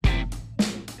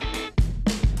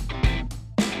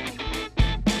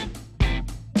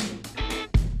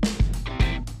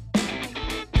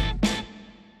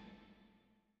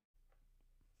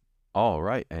All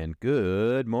right, and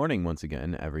good morning once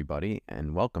again, everybody,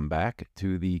 and welcome back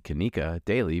to the Kanika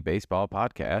Daily Baseball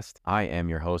Podcast. I am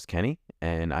your host, Kenny,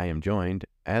 and I am joined,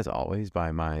 as always,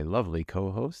 by my lovely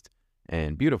co-host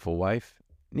and beautiful wife,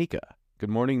 Nika. Good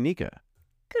morning, Nika.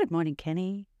 Good morning,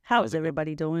 Kenny. How is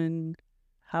everybody doing?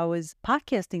 How is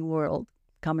podcasting world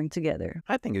coming together?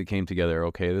 I think it came together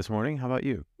okay this morning. How about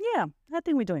you? Yeah, I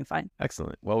think we're doing fine.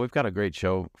 Excellent. Well, we've got a great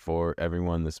show for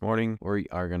everyone this morning. We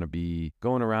are going to be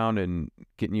going around and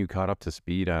getting you caught up to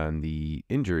speed on the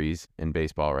injuries in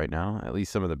baseball right now, at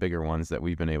least some of the bigger ones that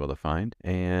we've been able to find.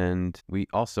 And we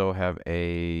also have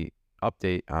a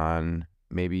update on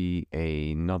maybe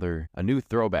a new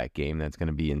throwback game that's going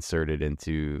to be inserted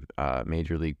into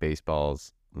Major League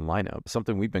Baseball's lineup,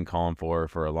 something we've been calling for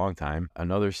a long time.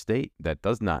 Another state that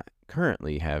does not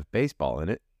currently have baseball in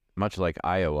it, much like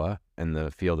Iowa and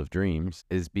the Field of Dreams,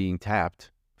 is being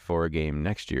tapped for a game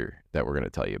next year that we're going to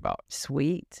tell you about.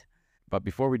 Sweet. But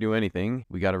before we do anything,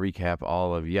 we got to recap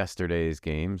all of yesterday's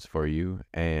games for you,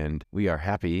 and we are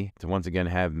happy to once again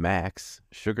have Max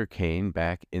Sugarcane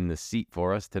back in the seat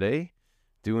for us today,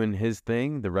 doing his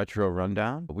thing, the retro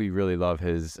rundown. We really love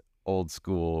his old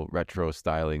school retro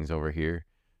stylings over here.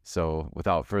 So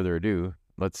without further ado,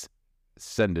 let's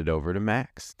send it over to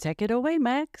Max. Take it away,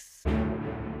 Max.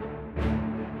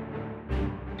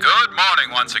 Good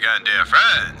morning once again, dear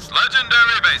friends.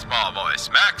 Legendary baseball voice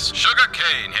Max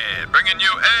Sugarcane here, bringing you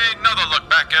another look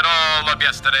back at all of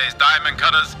yesterday's Diamond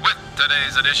Cutters with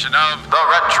today's edition of the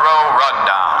Retro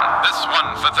Rundown. This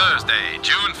one for Thursday,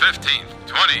 June 15th,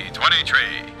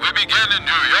 2023. We begin in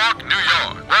New York,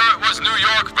 where it was New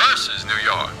York versus New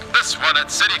York. This one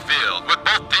at Citi Field, with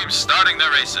both teams starting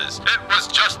their races. It was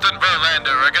Justin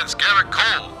Verlander against Garrett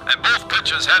Cole, and both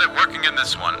pitchers had it working in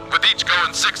this one, with each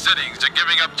going 6 innings and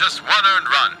giving up just 1 earned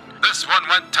run. This one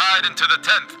went tied into the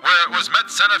 10th, where it was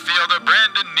Mets center fielder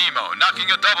Brandon Nimmo knocking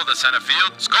a double to center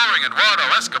field, scoring Eduardo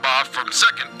Escobar from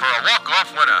second for a walk-off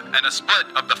winner and a split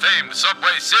of the famed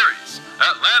Subway Series.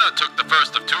 Atlanta took the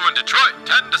first of 2 in Detroit,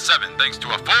 10-7, thanks to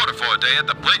a 4-4 day at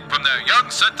the plate from their young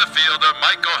center fielder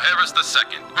Michael Harris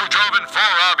II, who drove in 4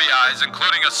 RBIs,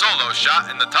 including a solo shot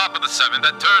in the top of the 7th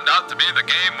that turned out to be the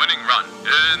game-winning run.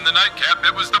 In the nightcap,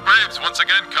 it was the Braves once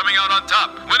again coming out on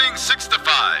top, winning 6-5.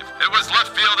 It was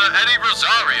left fielder Eddie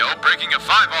Rosario breaking a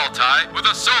 5-all tie with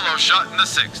a solo shot in the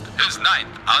 6th, his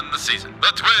 9th on the season.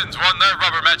 The Twins won their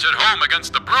rubber match at home against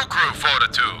the Brew Crew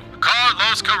 4-2.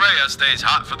 Carlos Correa stays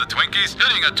hot for the Twinkies,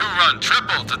 hitting a 2-run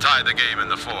triple to tie the game in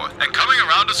the 4th, and coming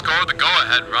around to score the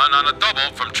go-ahead run on a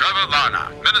double from Trevor Larnach.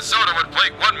 Minnesota would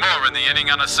plate 1 more in the inning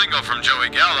on a single from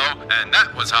Joey Gallo, and that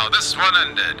was how this one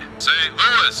ended. St.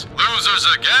 Louis, losers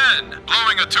again,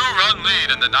 blowing a 2-run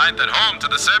lead in the 9th at home to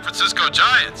the San Francisco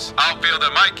Giants. Outfielder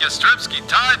Mike Yastrzemski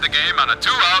tied the game on a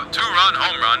 2-out, 2-run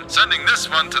home run, sending this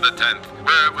one to the 10th,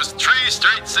 where it was 3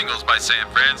 straight singles by San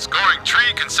Fran, scoring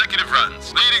 3 consecutive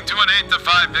runs, leading to an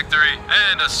 8-5 victory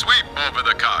and a sweep over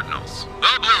the Cardinals.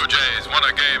 The Blue Jays won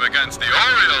a game against the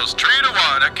Orioles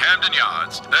 3-1 at Camden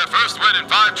Yards, their first win in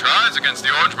 5 tries against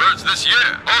the Orange Birds this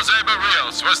year. Jose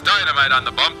Barrios was dynamite on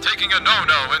the bump, taking a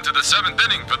no-no into the 7th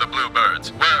inning for the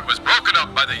Bluebirds, where it was broken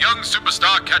up by the young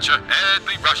superstar catcher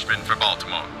Adley Rutschman for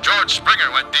Baltimore. George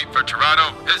Springer went deep for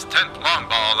Toronto, his 10th long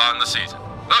ball on the season.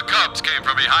 The Cubs came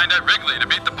from behind at Wrigley to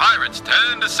beat the Pirates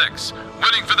 10-6,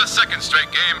 winning for the 2nd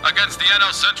straight game against the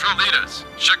NL Central leaders.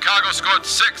 Chicago scored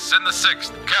 6 in the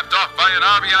 6th, capped off by an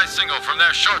RBI single from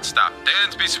their shortstop,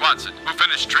 Dansby Swanson, who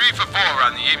finished 3 for 4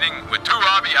 on the evening with 2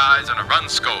 RBIs and a run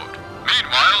scored.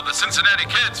 Meanwhile, the Cincinnati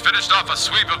Kids finished off a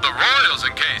sweep of the Royals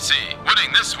in KC,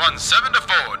 winning this one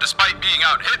 7-4 despite being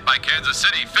out-hit by Kansas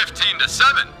City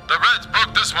 15-7. The Reds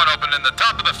broke this one open in the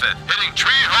top of the 5th, hitting 3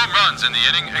 home runs in the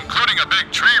inning, including a big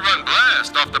 3-run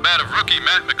blast off the bat of rookie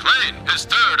Matt McLain, his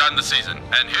 3rd on the season.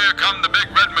 And here come the Big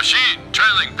Red Machine,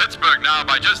 trailing Pittsburgh now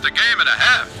by just a game and a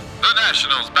half. The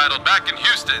Nationals battled back in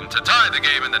Houston to tie the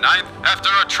game in the 9th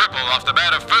after a triple off the bat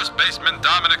of first baseman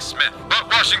Dominic Smith. But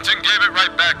Washington gave it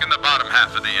right back in the bottom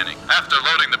half of the inning. After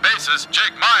loading the bases,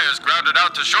 Jake Myers grounded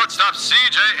out to shortstop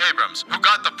C.J. Abrams, who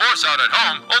got the force out at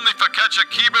home, only for catcher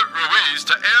Keibert Ruiz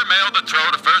to airmail the throw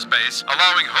to first base,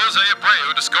 allowing Jose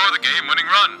Abreu to score the game-winning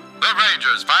run. The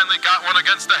Rangers finally got one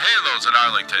against the Halos at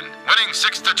Arlington, winning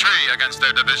 6-3 against their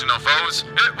divisional foes.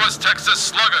 It was Texas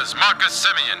Sluggers Marcus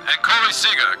Semien and Corey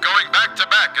Seager going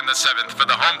back-to-back in the 7th for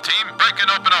the home team,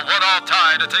 breaking open a 1-all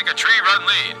tie to take a 3-run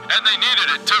lead. And they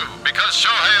needed it too, because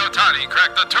Shohei Ohtani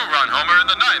cracked a 2-run homer in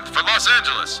the 9th for Los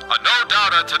Angeles, a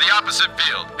no-doubter to the opposite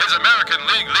field, his American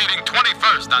League leading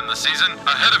 21st on the season,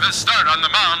 ahead of his start on the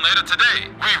mound later today.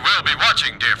 We will be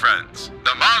watching, dear friends.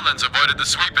 The Marlins avoided the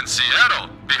sweep in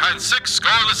Seattle, behind 6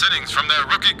 scoreless innings from their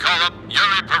rookie call-up,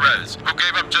 Yuri Perez, who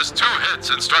gave up just 2 hits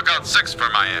and struck out 6 for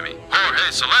Miami.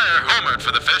 Jorge Soler homered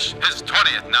for the Fish, his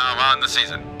 20th now on the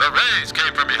season. The Rays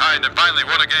came from behind and finally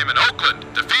won a game in Oakland,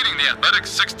 defeating the Athletics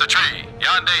 6-3.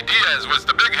 Yandy Diaz was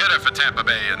the big hitter for Tampa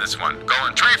Bay in this one,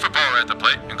 going 3 for 4 at the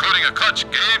plate, including a clutch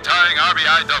game-tying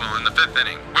RBI double in the 5th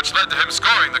inning, which led to him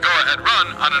scoring the go-ahead run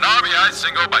on an RBI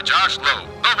single by Josh Lowe.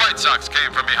 The White Sox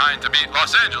came from behind to beat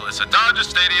Los Angeles at Dodger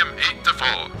Stadium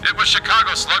 8-4. It was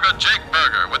Chicago slugger Jake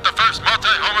Berger with the first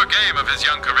multi-homer game of his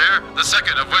young career, the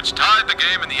second of which tied the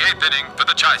game in the 8th inning for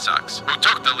the Chi Sox, who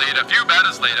took the lead a few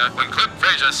batters later when Clint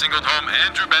Frazier singled home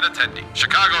Andrew Benintendi.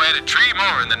 Chicago added 3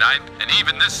 more in the 9th and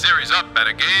evened this series up at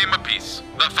a game apiece.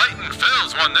 The Fightin'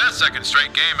 Phils won their second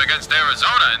straight game against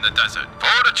Arizona in the desert,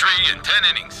 4-3 in 10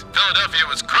 innings. Philadelphia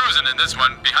was cruising in this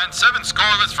one, behind 7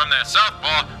 scoreless from their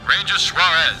southpaw, Ranger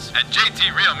Suarez, and JT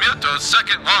Realmuto's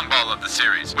second long ball of the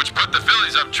series, which put the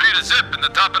Phillies up 3-0 in the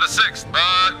top of the 6th.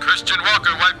 But Christian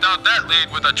Walker wiped out that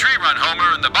lead with a 3-run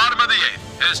homer in the bottom of the 8th.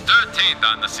 His 13th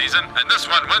on the season, and this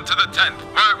one went to the 10th,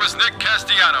 where it was Nick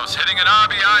Castellanos hitting an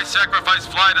RBI sacrifice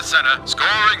fly to center,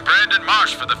 scoring Brandon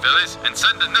Marsh for the Phillies, and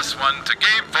sending this one to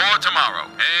Game 4 tomorrow.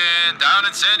 And down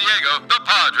in San Diego, the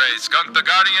Padres skunked the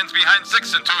Guardians behind 6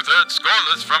 2/3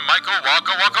 scoreless from Michael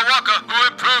Walker, who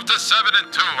improved to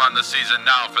 7-2 on the season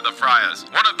now for the Friars.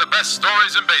 One of the best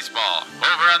stories in baseball.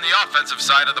 Over on the offensive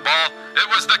side of the ball, it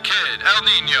was the kid, El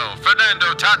Nino,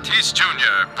 Fernando Tatis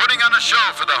Jr., putting on a show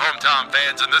for the hometown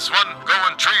fans in this one,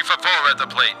 going 3 for 4 at the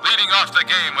plate, leading off the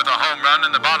game with a home run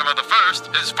in the bottom of the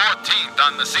 1st, his 14th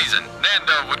on the season.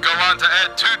 Nando would go on to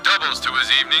add 2 doubles to his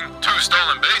evening, 2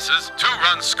 stolen bases, 2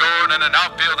 runs scored, and an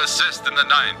outfield assist in the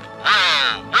 9th.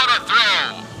 Whoa, what a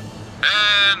throw!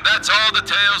 And that's all the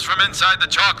tales from inside the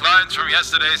chalk lines from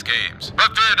yesterday's games.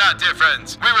 But fear not, dear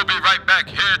friends, we will be right back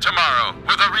here tomorrow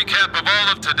with a recap of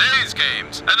all of today's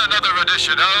games and another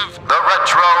edition of The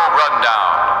Retro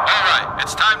Rundown. All right,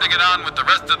 it's time to get on with the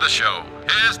rest of the show.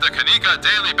 Here's the Kanika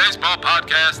Daily Baseball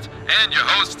Podcast and your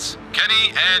hosts,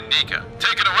 Kenny and Nika.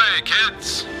 Take it away,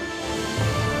 kids.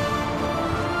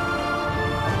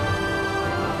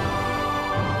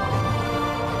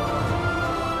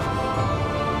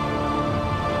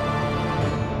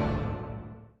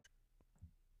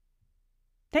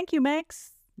 Thank you,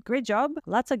 Max. Great job.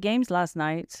 Lots of games last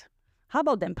night. How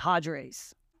about them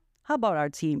Padres? How about our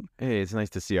team? Hey, it's nice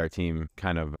to see our team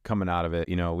kind of coming out of it.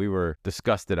 You know, we were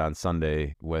disgusted on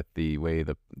Sunday with the way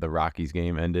the Rockies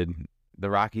game ended. The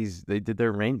Rockies, they did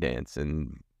their rain dance,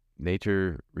 and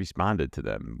nature responded to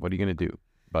them. What are you going to do?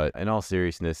 But in all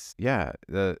seriousness, yeah,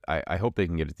 I hope they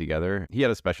can get it together. He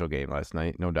had a special game last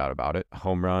night, no doubt about it.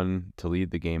 Home run to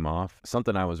lead the game off.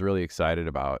 Something I was really excited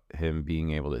about him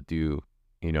being able to do,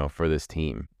 you know, for this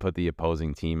team. Put the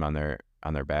opposing team on their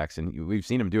backs, and we've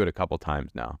seen him do it a couple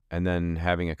times now. And then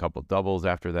having a couple doubles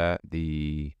after that,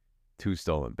 the 2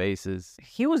 stolen bases.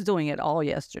 He was doing it all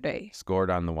yesterday.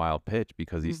 Scored on the wild pitch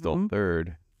because he stole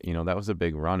third. You know, that was a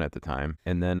big run at the time.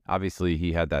 And then obviously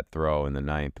he had that throw in the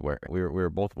 9th where we were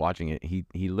both watching it.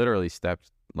 He literally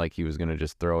stepped like he was going to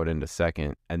just throw it into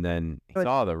second. And then he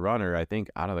saw the runner, I think,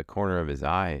 out of the corner of his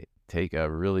eye take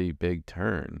a really big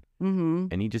turn.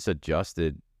 And he just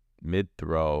adjusted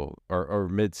mid-throw or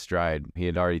mid-stride. He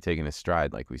had already taken a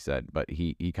stride, like we said, but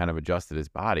he kind of adjusted his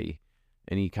body,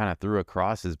 and he kind of threw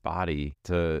across his body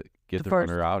to get the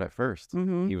runner out at first.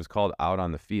 He was called out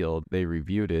on the field. They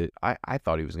reviewed it. I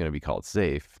thought he was going to be called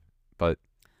safe, but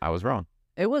I was wrong.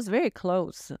 It was very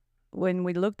close. When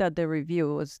we looked at the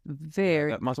review, it was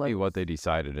very That must close. be what they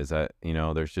decided, is that, you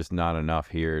know, there's just not enough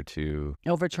here to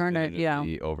Overturn it, yeah.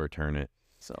 overturn it.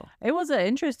 So It was an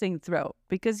interesting throw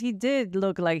because he did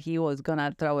look like he was going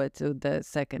to throw it to the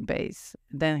second base.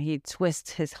 Then he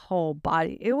twists his whole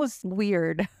body. It was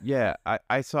weird. yeah,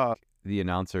 I saw the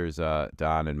announcers,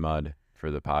 Don and Mud for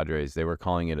the Padres. They were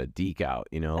calling it a deke out,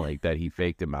 you know, like that he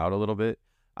faked him out a little bit.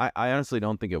 I honestly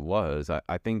don't think it was.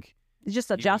 I think It's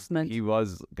just adjustment. He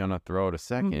was going to throw to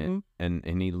second,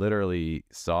 and he literally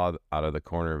saw out of the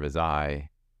corner of his eye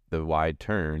the wide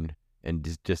turn and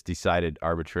just decided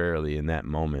arbitrarily in that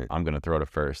moment, I'm going to throw to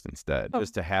first instead.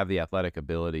 Just to have the athletic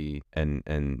ability and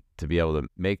to be able to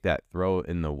make that throw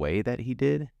in the way that he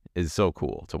did is so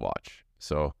cool to watch.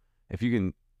 So if you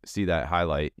can see that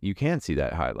highlight, you can see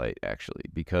that highlight actually,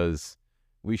 because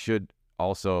we should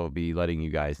also be letting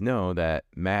you guys know that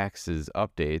Max's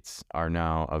updates are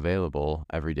now available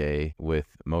every day with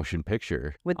motion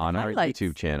picture With on our highlights.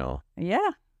 YouTube channel.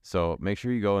 Yeah. So make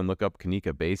sure you go and look up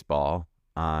Kanika Baseball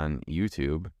on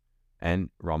YouTube and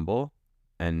Rumble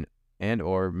and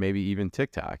or maybe even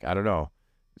TikTok. I don't know.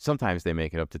 Sometimes they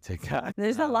make it up to TikTok.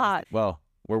 There's a lot. Well,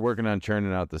 we're working on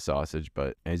churning out the sausage,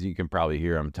 but as you can probably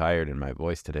hear, I'm tired in my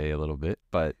voice today a little bit,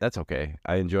 but that's okay.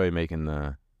 I enjoy making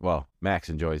Max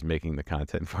enjoys making the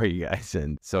content for you guys.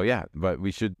 And so, yeah, but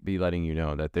we should be letting you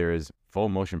know that there is full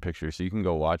motion picture, so you can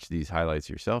go watch these highlights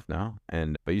yourself now.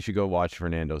 But you should go watch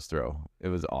Fernando's throw. It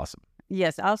was awesome.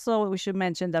 Yes. Also, we should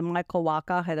mention that Michael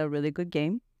Wacha had a really good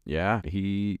game. Yeah,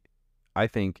 he, I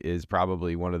think, is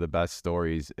probably one of the best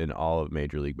stories in all of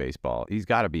Major League Baseball. He's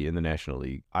got to be in the National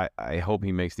League. I hope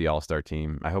he makes the All-Star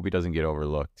team. I hope he doesn't get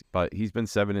overlooked. But he's been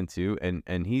 7-2,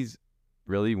 and he's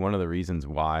really one of the reasons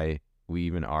why we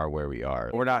even are where we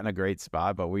are. We're not in a great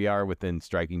spot, but we are within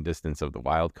striking distance of the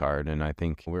wild card, and I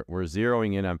think we're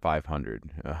zeroing in on 500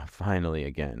 finally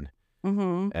again.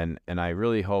 Mm-hmm. And I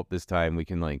really hope this time we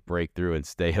can like break through and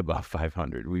stay above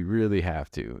 500. We really have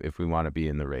to if we want to be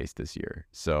in the race this year.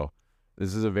 So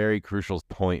this is a very crucial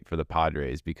point for the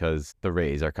Padres because the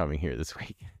Rays are coming here this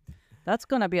week. That's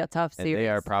going to be a tough series. And they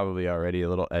are probably already a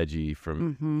little edgy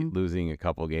from losing a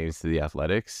couple games to the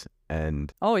Athletics.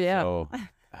 And oh, yeah. So,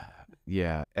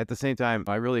 yeah. At the same time,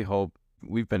 I really hope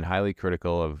we've been highly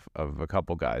critical of a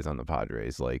couple guys on the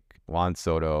Padres, like Juan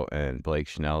Soto and Blake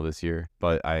Snell this year.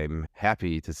 But I'm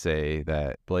happy to say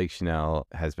that Blake Snell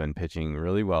has been pitching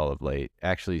really well of late.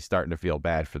 Actually starting to feel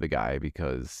bad for the guy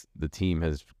because the team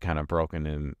has kind of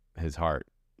broken his heart.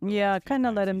 Yeah, kind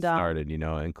of let him down. Started,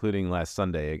 including last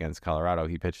Sunday against Colorado.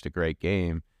 He pitched a great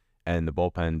game, and the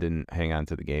bullpen didn't hang on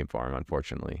to the game for him,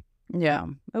 unfortunately. Yeah,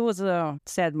 it was a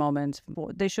sad moment.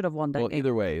 They should have won that game.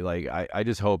 Either way, like I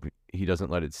just hope he doesn't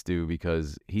let it stew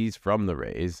because he's from the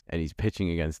Rays and he's pitching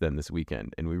against them this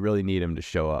weekend, and we really need him to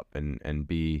show up and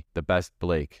be the best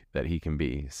Blake that he can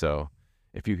be. So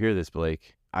if you hear this,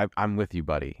 Blake, I'm with you,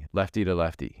 buddy. Lefty to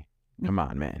lefty. Come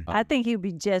on, man. I think he'll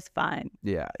be just fine.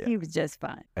 Yeah. He was just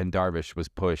fine. And Darvish was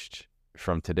pushed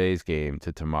from today's game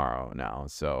to tomorrow now,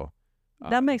 so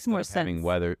that makes more sense.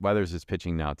 Weathers is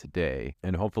pitching now today,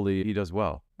 and hopefully he does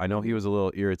well. I know he was a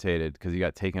little irritated because he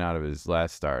got taken out of his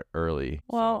last start early.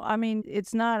 Well, I mean,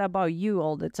 it's not about you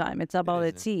all the time. It's about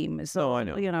the team. So, I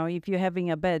know. If you're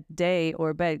having a bad day or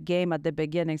a bad game at the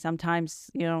beginning, sometimes,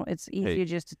 it's easier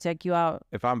just to take you out.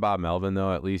 If I'm Bob Melvin,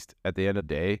 though, at least at the end of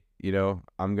the day,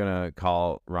 I'm going to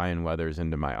call Ryan Weathers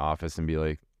into my office and be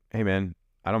like, hey, man,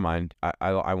 I don't mind.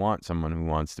 I want someone who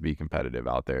wants to be competitive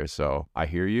out there. So I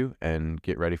hear you and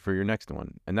get ready for your next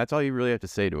one. And that's all you really have to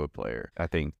say to a player, I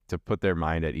think, to put their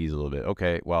mind at ease a little bit.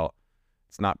 Okay, well,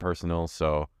 it's not personal,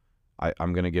 so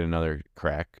I'm going to get another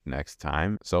crack next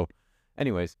time. So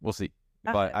anyways, we'll see.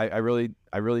 But I really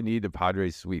need the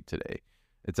Padres sweep today.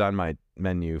 It's on my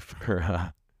menu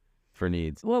for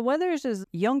needs. Well, Weathers is a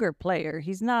younger player.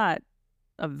 He's not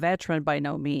a veteran by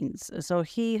no means. So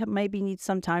he maybe needs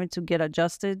some time to get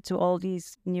adjusted to all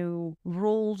these new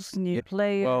rules, new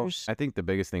players. Well, I think the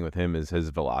biggest thing with him is his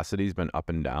velocity's been up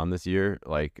and down this year.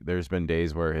 Like there's been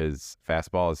days where his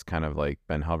fastball has kind of like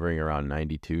been hovering around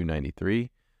 92,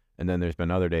 93. And then there's been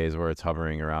other days where it's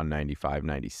hovering around 95,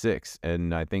 96.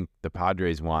 And I think the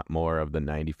Padres want more of the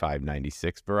 95,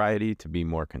 96 variety to be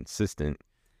more consistent.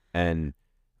 And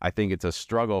I think it's a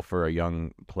struggle for a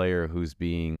young player who's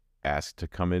being asked to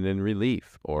come in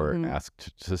relief or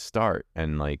asked to start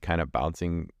and like kind of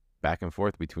bouncing back and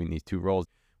forth between these two roles.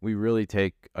 We really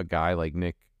take a guy like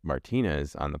Nick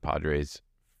Martinez on the Padres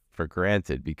for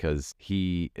granted because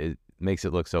he makes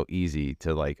it look so easy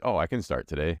to like, oh, I can start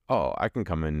today. Oh, I can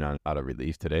come in out of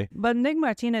relief today. But Nick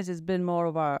Martinez has been more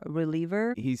of a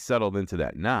reliever. He's settled into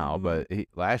that now, but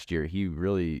last year he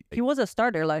was a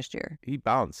starter last year. He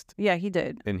bounced. Yeah, he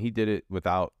did. And he did it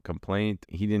without complaint.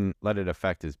 He didn't let it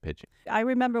affect his pitching. I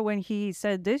remember when he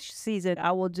said this season,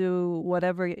 I will do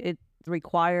whatever it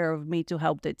require of me to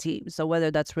help the team. So whether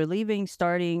that's relieving,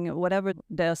 starting, whatever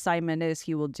the assignment is,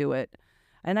 he will do it.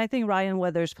 And I think Ryan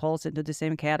Weathers falls into the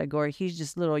same category. He's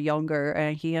just a little younger,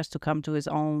 and he has to come to his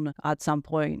own at some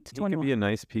point. He can be a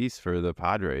nice piece for the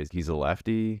Padres. He's a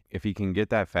lefty. If he can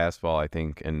get that fastball, I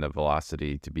think, and the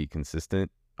velocity to be consistent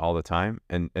all the time,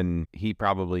 and he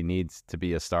probably needs to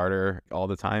be a starter all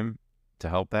the time to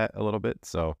help that a little bit.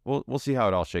 So we'll see how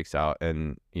it all shakes out,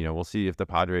 and we'll see if the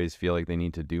Padres feel like they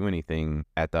need to do anything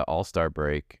at the All-Star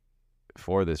break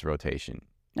for this rotation.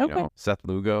 Okay. Seth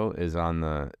Lugo is on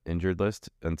the injured list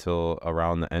until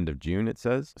around the end of June, it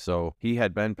says. So he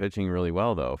had been pitching really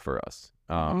well, though, for us.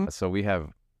 So we have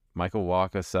Michael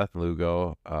Wacha, Seth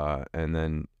Lugo, and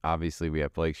then obviously we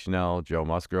have Blake Snell. Joe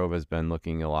Musgrove has been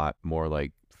looking a lot more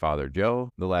like Father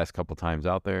Joe the last couple times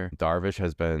out there. Darvish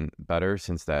has been better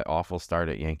since that awful start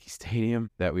at Yankee Stadium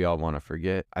that we all want to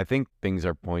forget. I think things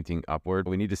are pointing upward.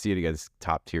 We need to see it against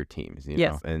top-tier teams, you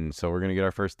know? And so we're going to get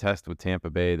our first test with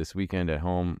Tampa Bay this weekend at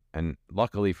home. And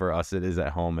luckily for us, it is at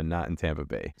home and not in Tampa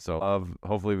Bay. So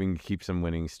hopefully we can keep some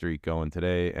winning streak going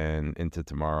today and into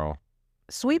tomorrow.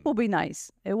 Sweep will be nice.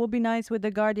 It will be nice with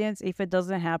the Guardians. If it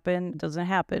doesn't happen, it doesn't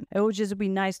happen. It would just be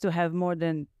nice to have more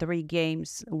than 3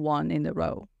 games won in a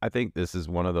row. I think this is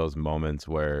one of those moments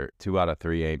where 2 out of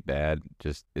 3 ain't bad.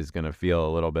 Just is going to feel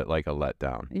a little bit like a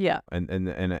letdown. Yeah. And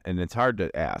it's hard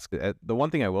to ask. The one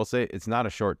thing I will say, it's not a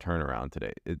short turnaround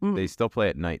today. They still play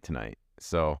at night tonight.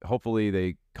 So hopefully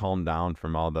they calm down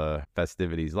from all the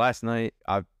festivities last night.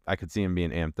 I could see them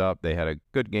being amped up. They had a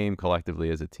good game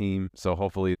collectively as a team. So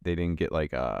hopefully they didn't get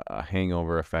like a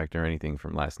hangover effect or anything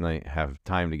from last night. Have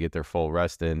time to get their full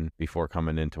rest in before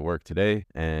coming into work today.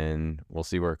 And we'll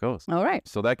see where it goes. All right.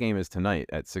 So that game is tonight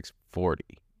at 6:40.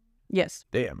 Yes.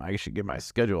 Damn, I should get my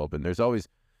schedule open. There's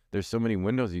so many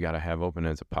windows you got to have open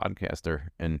as a podcaster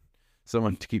and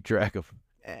someone to keep track of.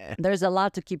 There's a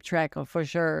lot to keep track of for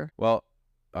sure. Well,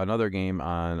 another game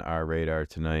on our radar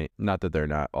tonight, not that they're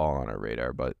not all on our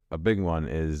radar, but a big one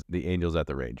is the Angels at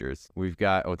the Rangers. We've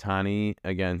got Ohtani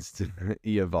against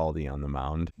Eovaldi on the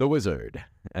mound. The Wizard,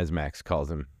 as Max calls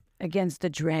him. Against the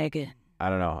Dragon. I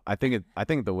don't know. I think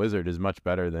the Wizard is much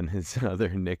better than his other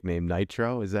nickname,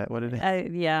 Nitro. Is that what it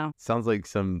is? Yeah. Sounds like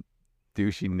some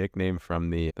douchey nickname from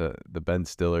the Ben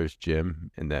Stiller's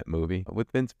gym in that movie with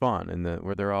Vince Vaughn and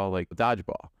where they're all like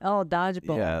dodgeball. Oh,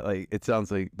 dodgeball. Yeah, like it sounds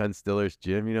like Ben Stiller's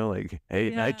gym, you know, like,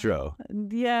 hey, Yeah. Nitro,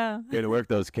 Yeah. gotta work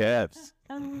those calves.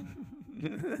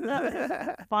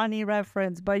 Funny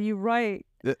reference, but you're right.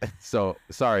 So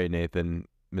sorry, Nathan,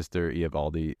 Mr.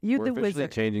 Eovaldi. You We're the officially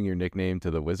Wizard. changing your nickname to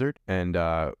the Wizard, and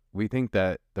we think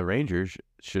that the Rangers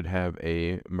should have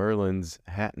a Merlin's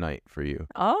hat night for you.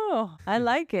 Oh, I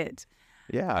like it.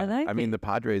 Yeah, I like I mean, it. the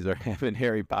Padres are having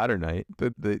Harry Potter night.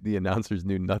 The announcers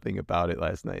knew nothing about it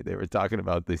last night. They were talking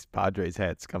about these Padres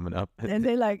hats coming up. And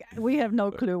they like, we have no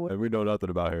clue. And we know nothing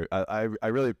about her. I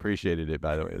really appreciated it,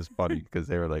 by the way. It was funny because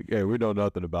they were like, hey, we know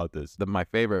nothing about this. My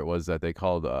favorite was that they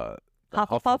called the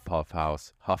Hufflepuff? Hufflepuff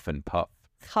house Huff and Puff.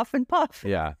 Huff and Puff.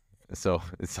 Yeah. So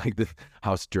it's like the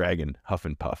House Dragon, Huff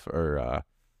and Puff, or,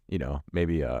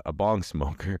 maybe a bong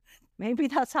smoker. Maybe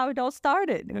that's how it all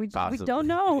started. We Possibly. don't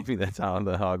know. Maybe that's how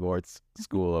the Hogwarts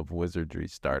School of Wizardry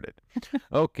started.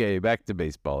 Okay, back to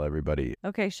baseball, everybody.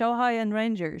 Okay, Shohei and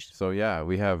Rangers. So yeah,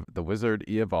 we have the Wizard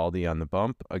Eovaldi on the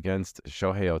bump against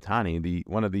Shohei Ohtani,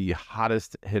 one of the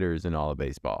hottest hitters in all of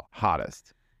baseball.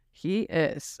 Hottest. He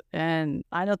is. And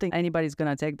I don't think anybody's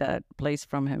going to take that place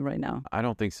from him right now. I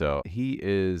don't think so. He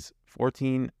is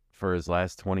 14 for his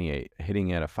last 28,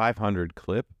 hitting at a 500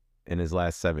 clip in his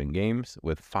last 7 games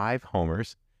with 5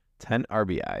 homers, 10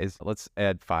 RBIs. Let's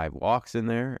add 5 walks in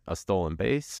there, a stolen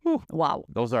base. Whew. Wow.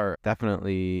 Those are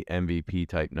definitely MVP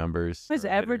type numbers. His for a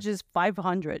hitter. average is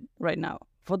 500 right now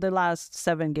for the last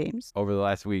 7 games. Over the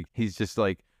last week, he's just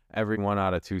like every 1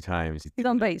 out of 2 times. He's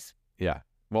on base. Yeah.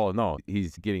 Well, no,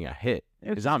 he's getting a hit.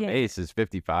 His on base is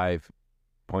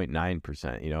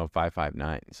 55.9%,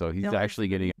 559. So he's No, actually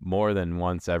getting more than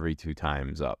once every 2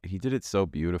 times up. He did it so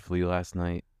beautifully last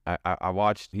night. I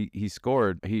watched, he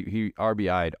scored, he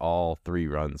RBI'd all 3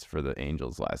 runs for the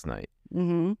Angels last night.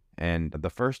 Mm-hmm. And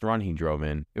the first run he drove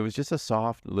in, it was just a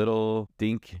soft little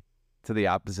dink to the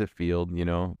opposite field, you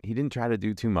know. He didn't try to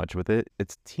do too much with it.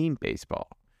 It's team baseball.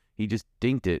 He just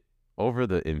dinked it over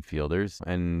the infielders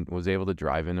and was able to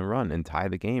drive in a run and tie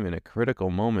the game in a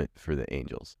critical moment for the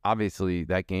Angels. Obviously,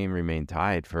 that game remained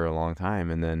tied for a long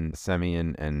time, and then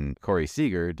Semien and Corey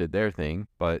Seager did their thing.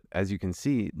 But as you can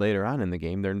see later on in the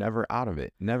game, they're never out of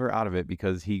it. Never out of it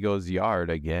because he goes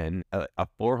yard again, a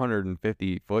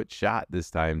 450-foot shot this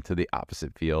time to the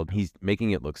opposite field. He's making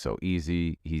it look so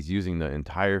easy. He's using the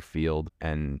entire field,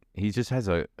 and he just has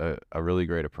a really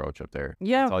great approach up there.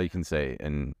 Yeah. That's all you can say,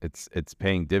 and it's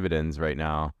paying dividends right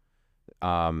now.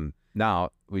 Now,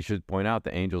 we should point out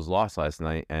the Angels lost last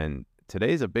night, and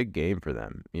today's a big game for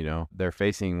them. You know, they're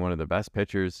facing one of the best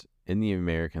pitchers in the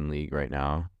American League right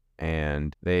now,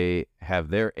 and they have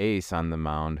their ace on the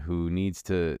mound who needs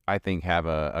to, I think, have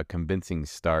a convincing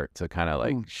start to kind of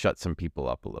like shut some people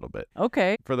up a little bit.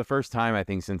 Okay. For the first time, I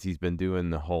think, since he's been doing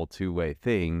the whole 2-way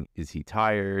thing, is he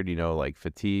tired, like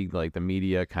fatigued? Like the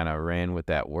media kind of ran with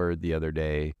that word the other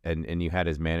day, and you had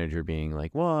his manager being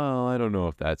like, well, I don't know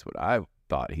if that's what I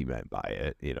thought he meant by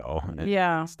it, and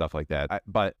Yeah. stuff like that.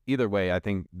 But either way, I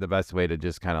think the best way to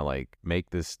just kind of like make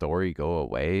this story go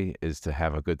away is to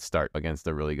have a good start against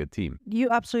a really good team.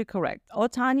 You're absolutely correct.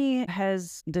 Otani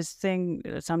has this thing,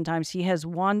 sometimes he has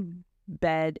one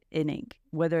bad inning,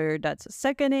 whether that's a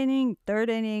second inning, third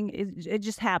inning, it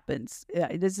just happens.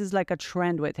 This is like a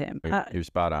trend with him. You're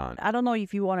spot on. I don't know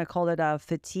if you want to call it a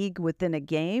fatigue within a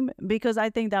game, because I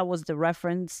think that was the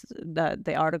reference that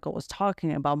the article was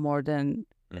talking about more than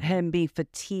him being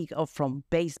fatigued from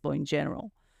baseball in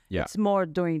general. Yeah. It's more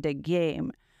during the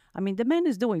game. I mean, the man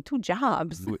is doing two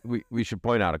jobs. We should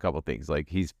point out a couple things. Like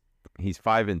he's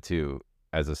 5-2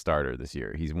 as a starter this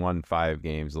year. He's won 5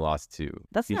 games, lost 2.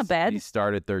 That's not bad. He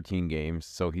started 13 games,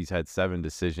 so he's had 7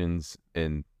 decisions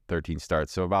in 13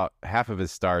 starts. So about half of his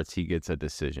starts he gets a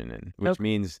decision in, which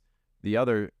means the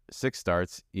other 6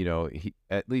 starts, he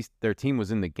at least their team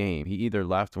was in the game. He either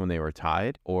left when they were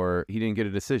tied or he didn't get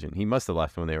a decision. He must have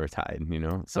left when they were tied,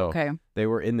 So they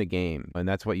were in the game, and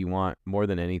that's what you want more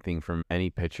than anything from any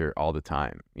pitcher all the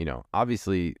time.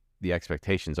 Obviously the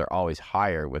expectations are always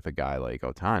higher with a guy like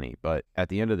Otani, but at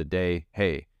the end of the day,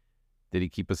 hey, did he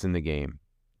keep us in the game?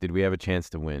 Did we have a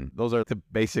chance to win? Those are the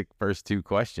basic first 2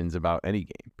 questions about any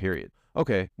game, period.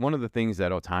 Okay, one of the things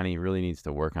that Otani really needs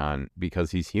to work on, because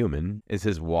he's human, is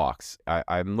his walks.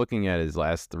 I'm looking at his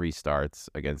last 3 starts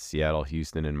against Seattle,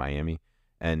 Houston, and Miami,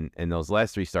 and in those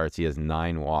last 3 starts, he has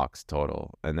 9 walks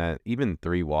total, and that even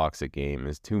 3 walks a game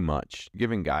is too much.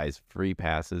 Giving guys free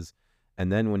passes. And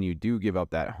then when you do give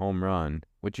up that home run,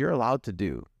 which you're allowed to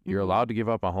do, you're allowed to give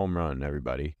up a home run,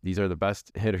 everybody. These are the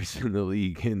best hitters in the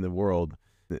league, in the world,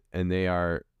 and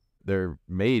they're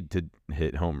made to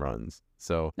hit home runs.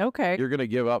 So you're going to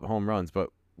give up home runs, but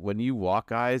when you walk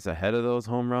guys ahead of those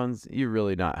home runs, you're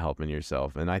really not helping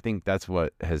yourself. And I think that's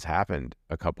what has happened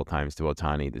a couple times to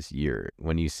Otani this year.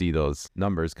 When you see those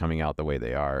numbers coming out the way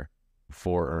they are,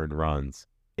 4 earned runs,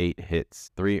 8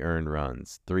 hits, 3 earned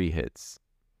runs, 3 hits,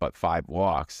 but 5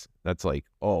 walks, that's like,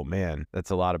 oh man,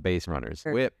 that's a lot of base runners.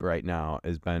 Sure. Whip right now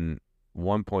has been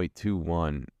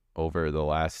 1.21 over the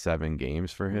last 7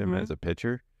 games for him as a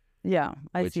pitcher. Yeah,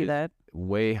 I see that.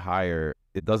 Way higher.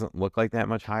 It doesn't look like that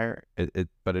much higher,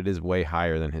 but it is way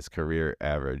higher than his career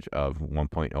average of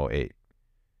 1.08.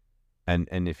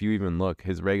 And if you even look,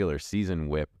 his regular season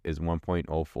whip is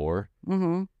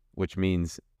 1.04, which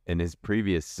means in his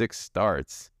previous 6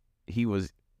 starts, he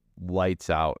was lights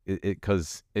out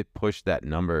because it pushed that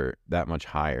number that much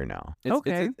higher now.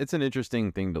 It's an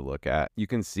interesting thing to look at. You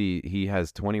can see he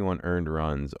has 21 earned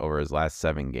runs over his last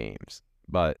 7 games,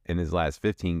 but in his last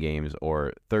 15 games,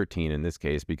 or 13 in this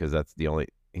case, because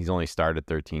he's only started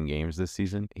 13 games this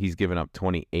season, he's given up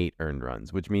 28 earned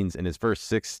runs, which means in his first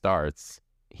 6 starts,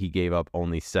 he gave up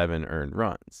only 7 earned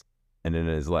runs. And in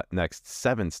his next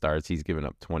 7 starts, he's given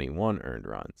up 21 earned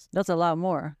runs. That's a lot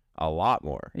more. A lot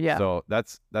more. Yeah. So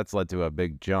that's led to a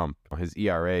big jump. His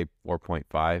ERA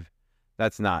 4.5.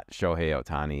 That's not Shohei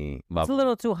Otani level. It's a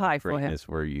little too high for him.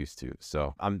 We're used to.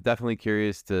 So I'm definitely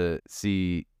curious to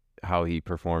see how he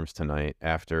performs tonight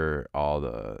after all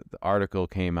the article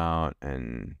came out,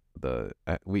 and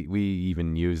we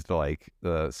even used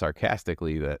the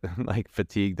sarcastically that like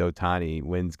fatigued Otani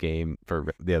wins game for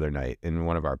the other night in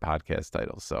one of our podcast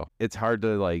titles. So it's hard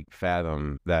to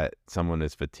fathom that someone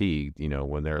is fatigued,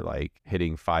 when they're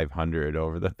hitting 500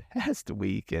 over the past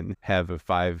week and have a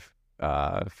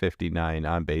 559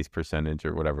 on base percentage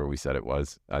or whatever we said it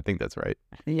was. I think that's right.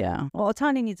 Yeah. Well,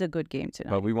 Otani needs a good game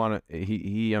tonight. But we want to.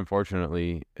 He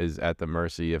unfortunately is at the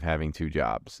mercy of having 2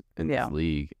 jobs in this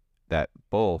league that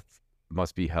both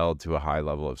must be held to a high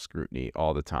level of scrutiny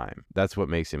all the time. That's what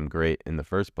makes him great in the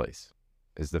first place,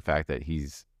 is the fact that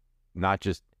he's not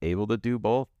just able to do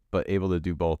both, but able to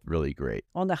do both really great.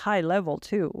 On the high level,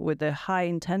 too, with the high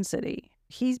intensity.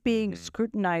 He's being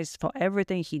scrutinized for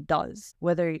everything he does,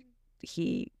 whether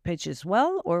he pitches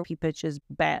well or he pitches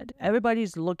bad.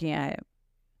 Everybody's looking at him.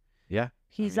 Yeah.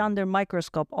 He's under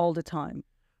microscope all the time.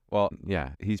 Well, yeah,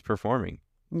 he's performing.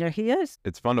 Yeah, he is.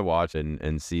 It's fun to watch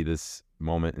and see this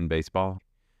moment in baseball.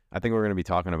 I think we're going to be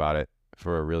talking about it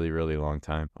for a really, really long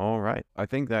time. All right. I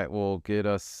think that will get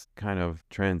us kind of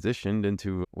transitioned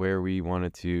into where we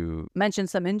wanted to mention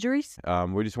some injuries.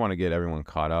 We just want to get everyone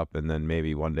caught up, and then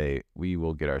maybe one day we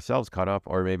will get ourselves caught up,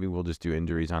 or maybe we'll just do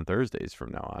injuries on Thursdays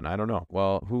from now on. I don't know.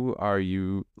 Well, who are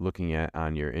you looking at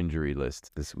on your injury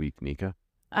list this week, Nika?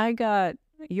 I got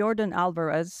Yordan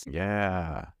Alvarez.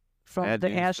 Yeah. From bad the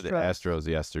news Astros. for the Astros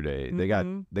yesterday. They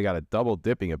got a double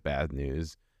dipping of bad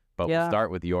news, but we'll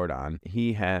start with Yordan.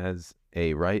 He has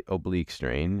a right oblique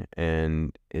strain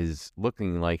and is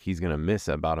looking like he's going to miss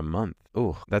about a month.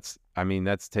 Oh, that's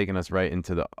taking us right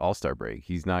into the All-Star break.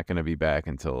 He's not going to be back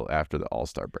until after the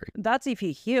All-Star break. That's if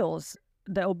he heals.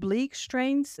 The oblique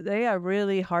strains, they are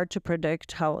really hard to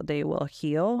predict how they will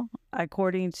heal.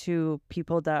 According to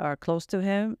people that are close to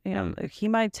him, he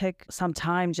might take some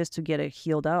time just to get it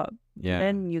healed up. Yeah.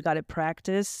 Then you got to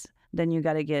practice. Then you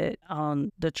got to get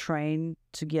on the train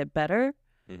to get better.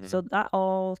 So that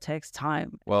all takes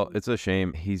time. Well, it's a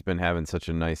shame. He's been having such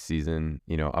a nice season.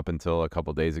 Up until a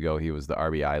couple days ago, he was the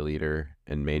RBI leader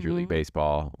in Major League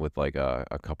Baseball with like a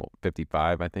couple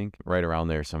 55, I think, right around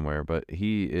there somewhere. But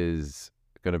he is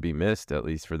going to be missed at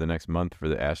least for the next month for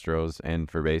the Astros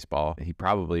and for baseball. He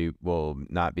probably will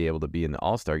not be able to be in the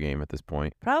All-Star game at this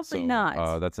point. Probably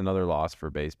not. That's another loss for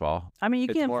baseball. I mean, you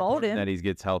can't vote him. That he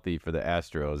gets healthy for the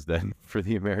Astros than for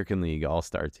the American League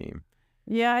All-Star team.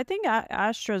 Yeah, I think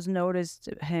Astros noticed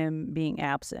him being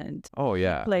absent. Oh,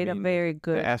 yeah. He played a very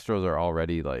good. The Astros are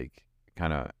already like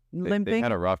kind of limping. They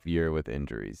had a rough year with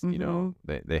injuries.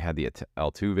 They had the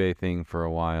Altuve thing for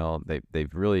a while.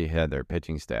 They've really had their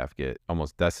pitching staff get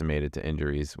almost decimated to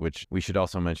injuries, which we should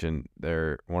also mention.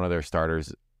 One of their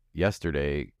starters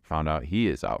yesterday found out he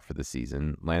is out for the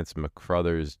season. Lance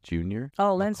McCullers Jr.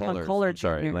 Oh, Lance McCullers Jr.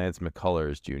 Sorry, Lance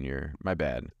McCullers Jr. My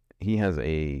bad. He has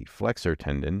a flexor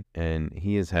tendon, and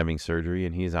he is having surgery,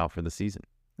 and he is out for the season.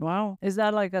 Wow. Is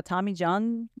that like a Tommy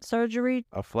John surgery?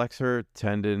 A flexor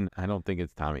tendon, I don't think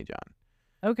it's Tommy John.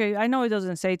 Okay, I know it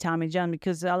doesn't say Tommy John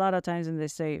because a lot of times when they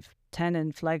say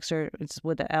tendon flexor, it's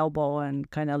with the elbow and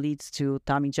kind of leads to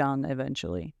Tommy John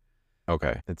eventually.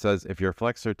 Okay. It says if your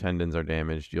flexor tendons are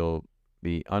damaged, you'll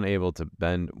be unable to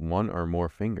bend one or more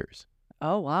fingers.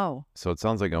 Oh, wow. So it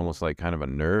sounds like almost like kind of a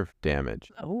nerve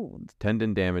damage. Oh.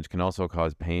 Tendon damage can also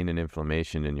cause pain and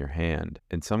inflammation in your hand.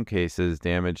 In some cases,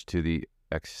 damage to the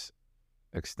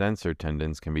extensor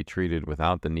tendons can be treated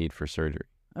without the need for surgery.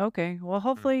 Okay. Well,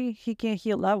 hopefully he can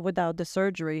heal up without the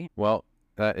surgery. Well,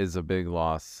 that is a big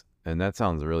loss. And that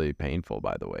sounds really painful,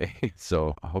 by the way.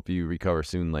 So I hope you recover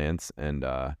soon, Lance. And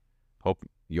hope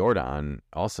Jordan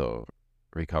also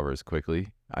recovers quickly.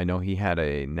 I know he had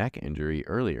a neck injury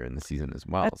earlier in the season as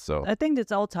well. So I think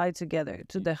it's all tied together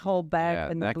to the whole back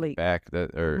and neck, oblique.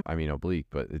 Oblique,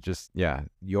 but it just,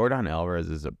 Jordan Alvarez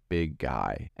is a big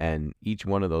guy, and each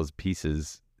one of those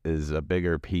pieces is a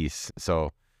bigger piece.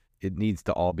 So it needs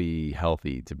to all be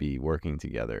healthy to be working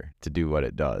together to do what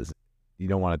it does. You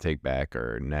don't want to take back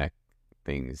or neck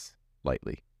things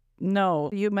lightly. No,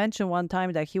 you mentioned one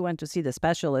time that he went to see the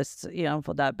specialists,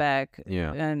 for that back.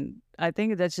 Yeah. And I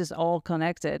think that's just all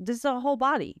connected. This is a whole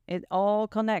body. It all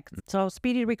connects. So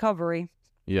speedy recovery.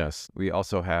 Yes. We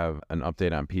also have an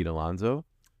update on Pete Alonso.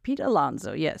 Pete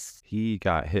Alonso, yes. He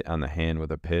got hit on the hand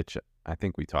with a pitch. I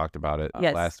think we talked about it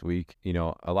last week.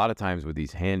 A lot of times with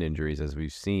these hand injuries, as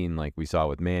we've seen, like we saw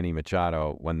with Manny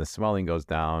Machado, when the swelling goes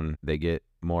down, they get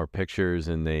more pictures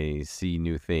and they see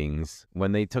new things.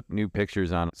 When they took new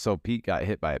pictures so Pete got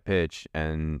hit by a pitch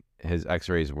and his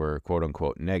x-rays were quote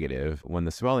unquote negative. When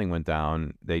the swelling went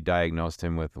down, they diagnosed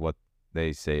him with what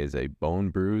they say is a bone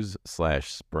bruise /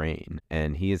 sprain.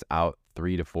 And he is out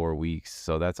 3 to 4 weeks.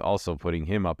 So that's also putting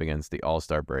him up against the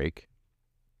All-Star break.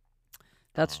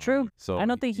 That's true. So I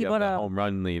don't think he got a home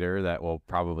run leader that will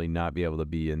probably not be able to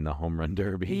be in the home run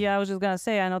derby. Yeah, I was just gonna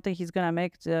say I don't think he's gonna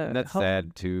make the. And that's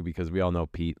sad too because we all know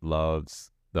Pete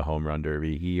loves the home run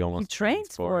derby. He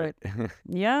trains for it.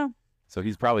 Yeah. So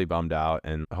he's probably bummed out,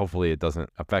 and hopefully it doesn't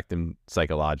affect him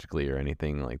psychologically or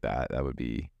anything like that. That would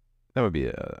be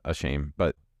a shame.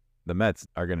 But the Mets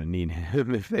are gonna need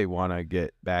him if they want to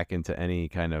get back into any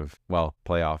kind of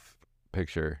playoff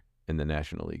picture in the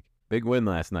National League. Big win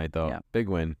last night, though. Yeah. Big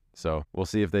win. So we'll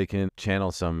see if they can channel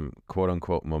some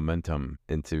quote-unquote momentum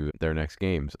into their next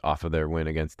games off of their win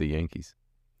against the Yankees.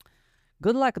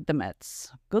 Good luck at the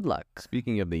Mets. Good luck.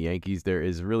 Speaking of the Yankees, there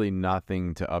is really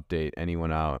nothing to update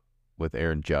anyone out with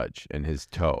Aaron Judge and his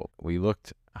toe. We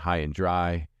looked high and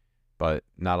dry, but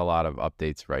not a lot of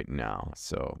updates right now.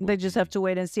 So they just have to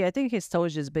wait and see. I think his toe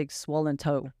is just big, swollen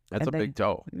toe. That's a big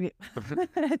toe.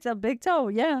 It's a big toe.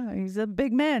 Yeah, he's a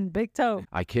big man, big toe.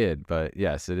 I kid, but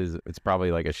yes, it is. It's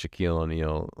probably like a Shaquille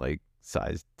O'Neal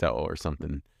sized toe or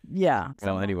something. Yeah.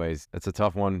 Well, anyways, it's a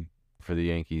tough one for the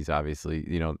Yankees.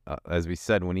 Obviously, as we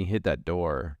said, when he hit that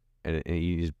door and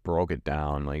he just broke it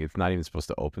down, it's not even supposed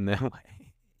to open that way.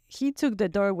 He took the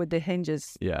door with the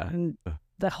hinges. Yeah. And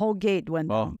the whole gate went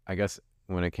down. I guess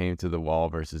when it came to the Wall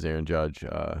versus Aaron Judge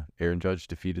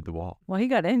defeated the Wall. Well, he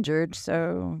got injured,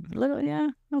 so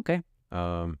okay.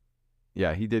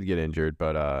 Yeah, he did get injured,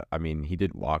 but I mean, he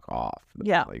did walk off.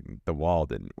 Yeah. Like the wall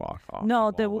didn't walk off.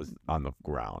 No, the wall was on the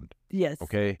ground. Yes.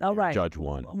 Okay. All right. Judge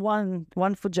won.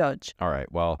 One for Judge. All right.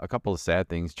 Well, a couple of sad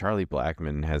things. Charlie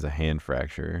Blackmon has a hand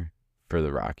fracture for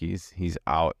the Rockies. He's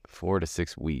out 4 to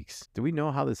 6 weeks. Do we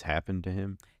know how this happened to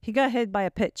him? He got hit by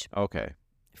a pitch Okay.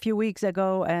 a few weeks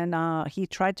ago, and he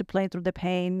tried to play through the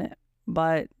pain,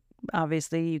 but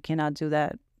obviously you cannot do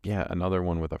that. Yeah, another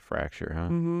one with a fracture, huh?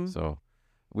 Mm-hmm. So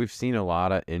we've seen a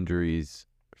lot of injuries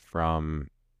from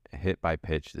hit by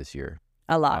pitch this year.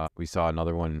 A lot. We saw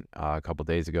another one a couple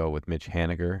days ago with Mitch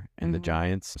Haniger and the Mhm.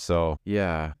 Giants. So,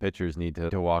 yeah, pitchers need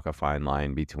to walk a fine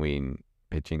line between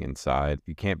pitching inside.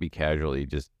 You can't be casually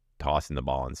just tossing the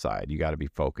ball inside. You got to be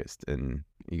focused, and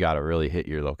you got to really hit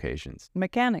your locations.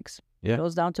 Mechanics. Yeah. It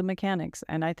goes down to mechanics.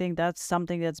 And I think that's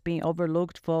something that's being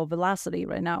overlooked for velocity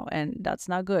right now. And that's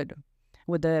not good.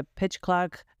 With the pitch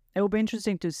clock, it will be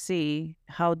interesting to see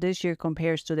how this year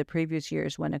compares to the previous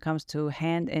years when it comes to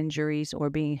hand injuries or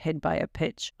being hit by a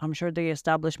pitch. I'm sure the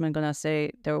establishment going to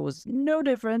say there was no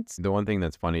difference. The one thing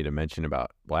that's funny to mention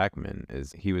about Blackmon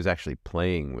is he was actually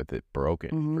playing with it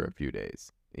broken for a few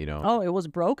days. You know, Oh, it was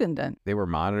broken then. they were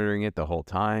monitoring it the whole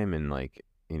time, and like,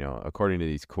 you know, according to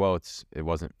these quotes, it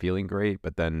wasn't feeling great.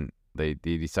 But then they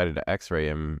decided to X-ray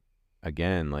him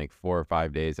again, like 4 or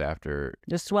 5 days after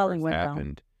The swelling first went down.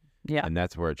 happened, Yeah. and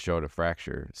that's where it showed a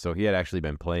fracture. So he had actually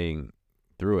been playing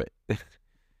through it.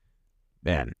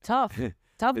 Man, Tough.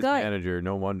 Tough his guy. manager,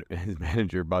 no wonder his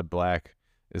manager Bud Black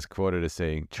is quoted as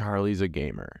saying, "Charlie's a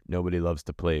gamer. Nobody loves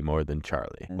to play more than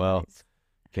Charlie." Well, Nice.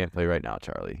 can't play right now,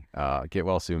 Charlie. Get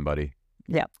well soon, buddy.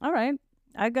 Yeah. All right.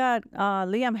 I got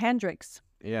Liam Hendricks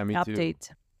Yeah, me too.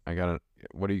 update. I got it.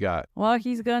 What do you got? Well,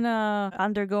 he's gonna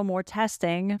undergo more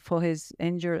testing for his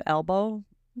injured elbow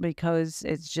because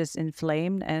it's just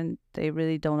inflamed and they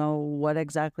really don't know what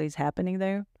exactly is happening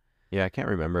there. Yeah, I can't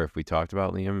remember if we talked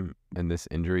about Liam and this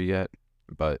injury yet,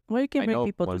 but Well, you can I bring know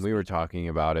people when to we were speak. talking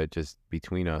about it just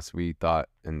between us, we thought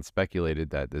and speculated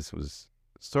that this was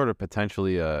sort of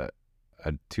potentially a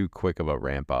too quick of a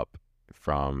ramp up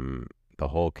from the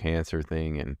whole cancer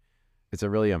thing. And it's a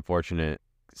really unfortunate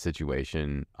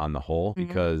situation on the whole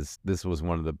because this was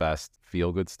one of the best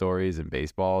feel-good stories in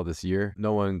baseball this year.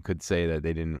 No one could say that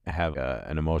they didn't have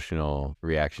an emotional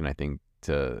reaction, I think,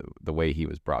 to the way he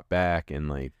was brought back. And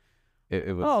like,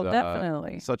 it was Oh,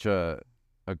 definitely. such a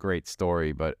great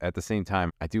story, but at the same time,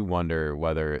 I do wonder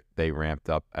whether they ramped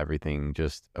up everything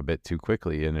just a bit too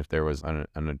quickly, and if there was an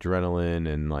adrenaline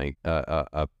and like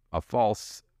a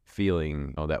false feeling,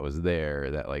 you know, that was there,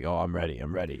 that like, oh, I'm ready.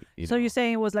 So you're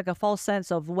saying it was like a false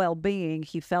sense of well-being.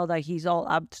 He felt like he's all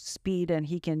up to speed and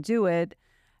he can do it.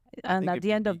 And at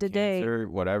the end of the day,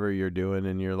 whatever you're doing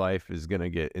in your life is gonna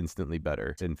get instantly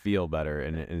better and feel better,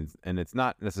 and it's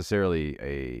not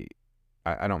necessarily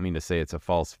I don't mean to say it's a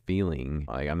false feeling.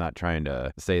 Like, I'm not trying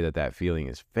to say that feeling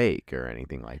is fake or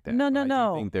anything like that. No, but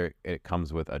no. I do think it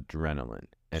comes with adrenaline.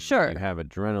 And Sure. when you have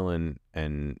adrenaline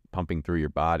and pumping through your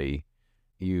body,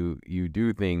 you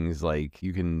do things like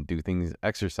you can do things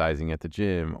exercising at the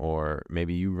gym, or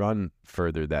maybe you run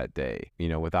further that day, you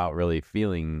know, without really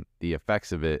feeling the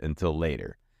effects of it until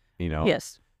later, you know?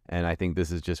 yes. And I think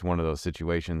this is just one of those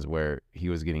situations where he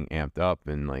was getting amped up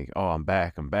and like, oh, I'm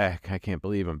back. I can't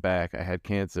believe I'm back. I had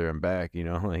cancer. I'm back, you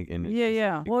know, like, and it's just-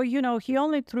 Yeah. Well, you know, he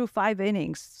only threw 5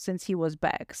 innings since he was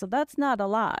back. So that's not a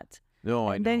lot. No,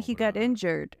 I And then know, he but, got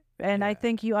injured. And I yeah.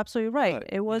 think you're absolutely right. But,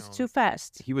 It you was know, too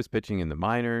fast. He was pitching in the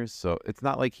minors, so it's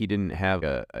not like he didn't have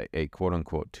a quote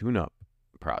unquote tune-up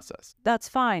process. That's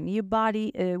fine. Your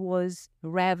body was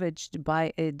ravaged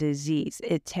by a disease.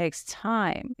 It takes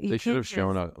time. You They should can't have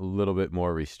shown just- a little bit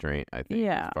more restraint, I think.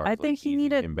 Yeah, as far I as, think like, he easing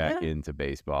needed- him back yeah. into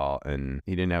baseball, and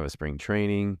he didn't have a spring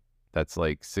training. That's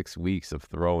like 6 weeks of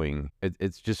throwing.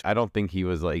 It's just, I don't think he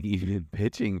was like even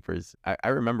pitching for. I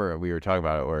remember we were talking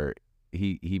about it where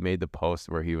he made the post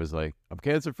where he was like, I'm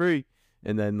cancer free,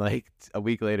 and then like a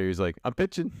week later he's like, I'm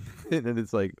pitching, and then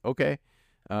it's like, okay.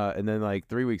 And then like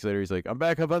 3 weeks later, he's like, I'm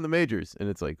back up on the majors. And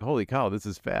it's like, holy cow, this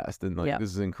is fast. And like, Yeah. this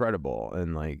is incredible.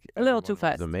 And like, A little too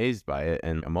everyone was fast. amazed by it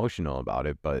and emotional about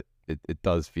it, but it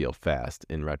does feel fast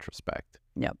in retrospect.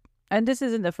 Yep. And this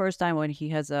isn't the first time when he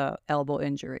has a elbow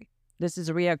injury. This is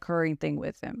a reoccurring thing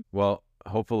with him. Well,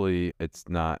 hopefully it's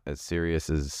not as serious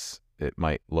as it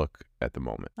might look at the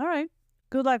moment. All right.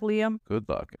 Good luck, Liam. Good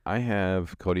luck. I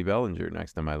have Cody Bellinger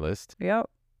next on my list. Yep.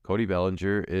 Cody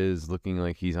Bellinger is looking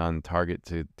like he's on target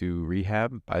to do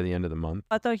rehab by the end of the month.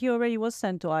 I thought he already was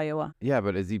sent to Iowa. Yeah,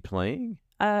 but is he playing?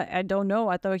 I don't know.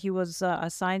 I thought he was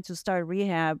assigned to start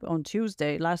rehab on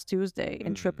last Tuesday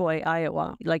in AAA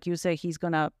Iowa. Like you say, he's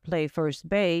going to play first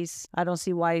base. I don't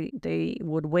see why they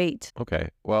would wait. Okay.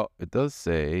 Well, it does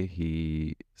say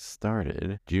he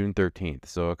started June 13th.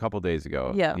 So a couple days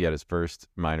ago, Yeah. he had his first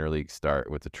minor league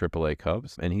start with the AAA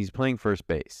Cubs, and he's playing first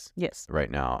base Yes. right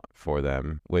now for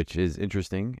them, which is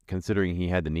interesting considering he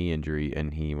had the knee injury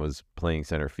and he was playing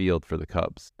center field for the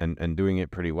Cubs and doing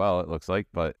it pretty well, it looks like.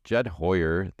 But Jed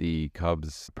Hoyer, the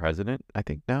Cubs president, I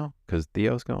think now, because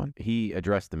Theo's gone, he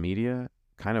addressed the media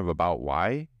kind of about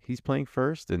why he's playing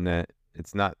first and that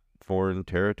it's not foreign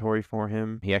territory for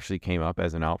him. He actually came up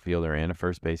as an outfielder and a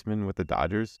first baseman with the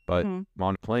Dodgers, but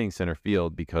on playing center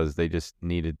field because they just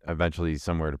needed eventually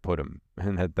somewhere to put him.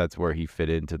 And that's where he fit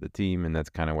into the team, and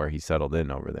that's kind of where he settled in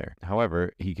over there.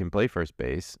 However, he can play first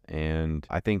base, and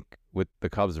I think with the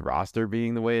Cubs roster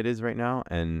being the way it is right now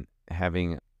and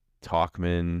having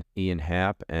Tauchman, Ian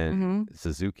Happ, and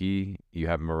Suzuki, you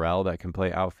have Morel that can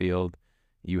play outfield,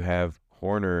 you have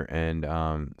Horner and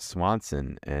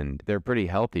Swanson, and they're pretty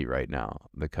healthy right now,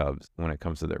 the Cubs, when it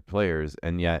comes to their players,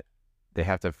 and yet they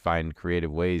have to find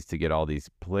creative ways to get all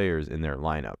these players in their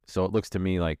lineup. So it looks to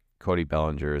me like Cody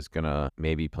Bellinger is going to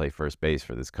maybe play first base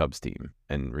for this Cubs team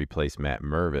and replace Matt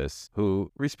Mervis,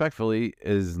 who respectfully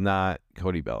is not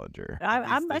Cody Bellinger.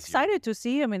 I'm excited to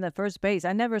see him in the first base.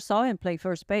 I never saw him play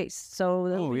first base, so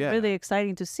it'll be really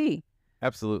exciting to see.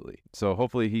 Absolutely. So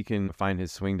hopefully he can find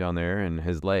his swing down there and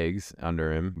his legs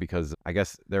under him, because I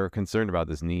guess they were concerned about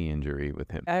this knee injury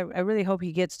with him. I really hope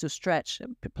he gets to stretch.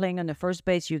 Playing on the first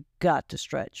base, you got to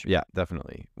stretch. Yeah,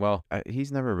 definitely. Well,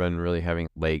 he's never been really having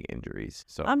leg injuries.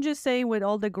 So I'm just saying, with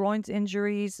all the groins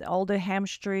injuries, all the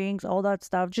hamstrings, all that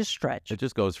stuff, just stretch. It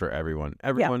just goes for everyone.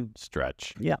 Everyone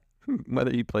stretch. Yeah.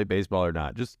 Whether you play baseball or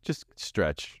not, just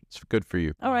stretch. It's good for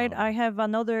you. All right, I have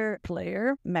another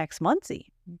player, Max Muncy.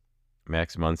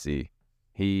 Max Muncy.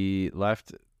 He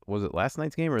left, was it last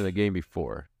night's game or the game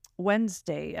before?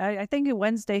 Wednesday. I think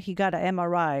Wednesday he got an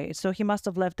MRI, so he must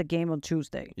have left the game on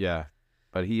Tuesday. Yeah,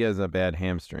 but he has a bad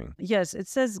hamstring. Yes, it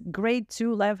says grade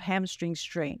 2 left hamstring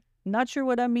strain. Not sure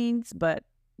what that means, but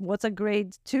what's a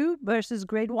grade 2 versus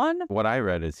grade 1? What I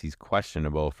read is he's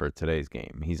questionable for today's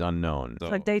game. He's unknown.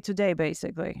 It's like day to day,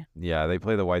 basically. Yeah, they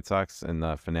play the White Sox in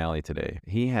the finale today.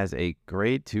 He has a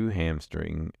grade 2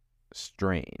 hamstring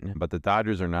strain, but the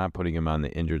Dodgers are not putting him on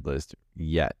the injured list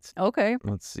yet. Okay.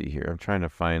 Let's see here. I'm trying to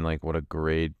find like what a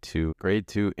grade 2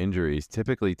 injuries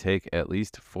typically take at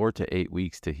least 4 to 8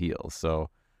 weeks to heal. So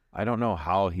I don't know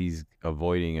how he's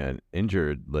avoiding an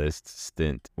injured list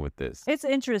stint with this. It's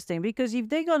interesting because if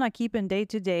they're going to keep him day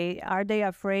to day, are they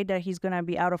afraid that he's going to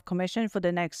be out of commission for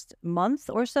the next month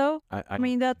or so? I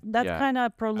mean, that's kind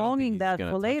of prolonging that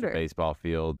for later. Touch a baseball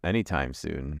field anytime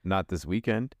soon. Not this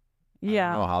weekend. Yeah.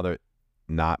 I don't know how they're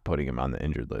not putting him on the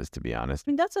injured list, to be honest. I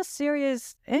mean, that's a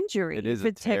serious injury. It is if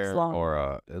it takes long.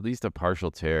 Or at least a partial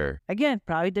tear. Again,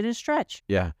 probably didn't stretch.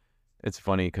 Yeah. It's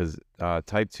funny because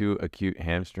type 2 acute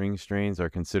hamstring strains are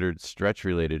considered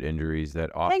stretch-related injuries that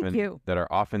are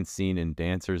often seen in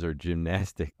dancers or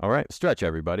gymnastics. All right, stretch,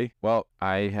 everybody. Well,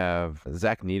 I have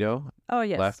Zach Neto. Oh,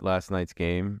 yes. Left last night's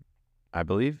game, I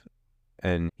believe.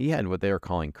 And he had what they were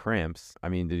calling cramps. I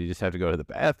mean, did he just have to go to the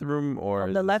bathroom, or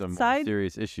on the left side?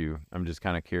 Serious issue? I'm just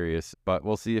kind of curious. But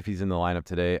we'll see if he's in the lineup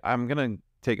today. I'm going to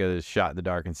take a shot in the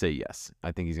dark and say yes.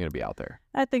 I think he's going to be out there.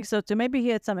 I think so too. Maybe he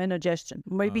had some indigestion.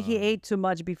 Maybe he ate too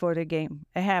much before the game.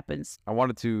 It happens. I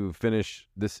wanted to finish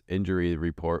this injury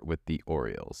report with the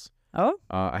Orioles. Oh?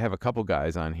 I have a couple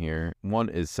guys on here. One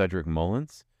is Cedric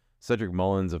Mullins. Cedric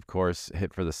Mullins, of course,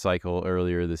 hit for the cycle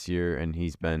earlier this year, and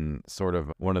he's been sort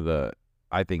of one of the,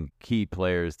 I think, key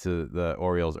players to the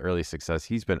Orioles' early success.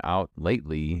 He's been out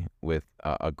lately with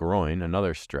a groin,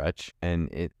 another stretch, and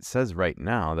it says right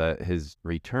now that his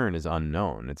return is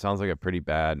unknown. It sounds like a pretty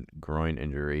bad groin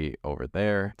injury over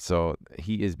there. So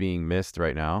he is being missed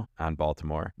right now on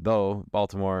Baltimore, though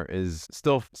Baltimore is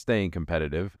still staying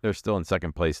competitive. They're still in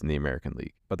second place in the American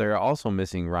League, but they're also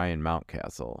missing Ryan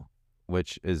Mountcastle,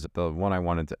 which is the one I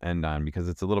wanted to end on because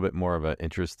it's a little bit more of an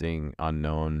interesting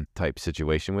unknown type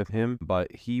situation with him.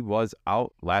 But he was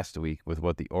out last week with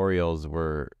what the Orioles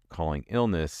were calling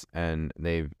illness, and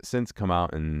they've since come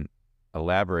out and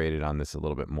elaborated on this a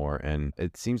little bit more. And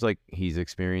it seems like he's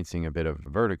experiencing a bit of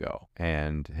vertigo,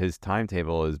 and his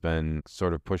timetable has been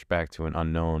sort of pushed back to an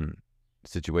unknown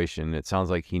situation. It sounds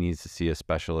like he needs to see a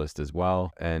specialist as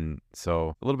well. And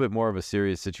so a little bit more of a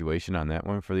serious situation on that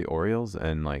one for the Orioles.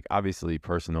 And like, obviously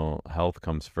personal health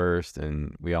comes first,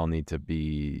 and we all need to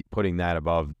be putting that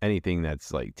above anything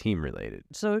that's like team related.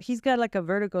 So he's got like a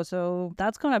vertigo, so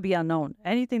that's going to be unknown.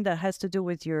 Anything that has to do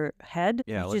with your head,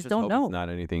 Yeah, you let's just don't hope know. it's not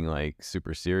anything like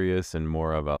super serious and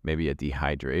more of a maybe a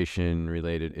dehydration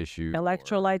related issue.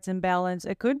 Electrolytes imbalance,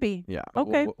 it could be. Yeah.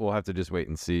 Okay. We'll have to just wait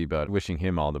and see, but wishing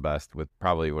him all the best with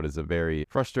probably what is a very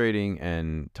frustrating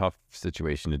and tough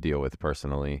situation to deal with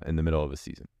personally in the middle of a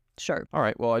season. Sure. All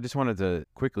right. Well, I just wanted to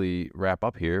quickly wrap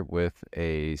up here with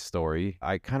a story.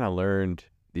 I kind of learned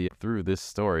through this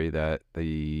story that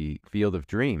the Field of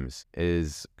Dreams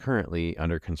is currently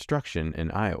under construction in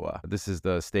Iowa. This is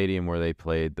the stadium where they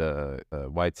played the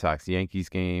White Sox-Yankees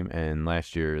game and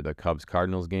last year the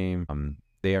Cubs-Cardinals game.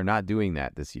 They are not doing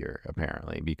that this year,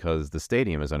 apparently, because the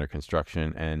stadium is under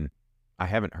construction, and I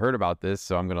haven't heard about this,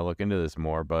 so I'm going to look into this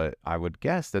more, but I would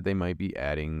guess that they might be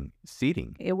adding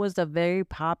seating. It was a very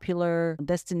popular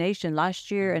destination last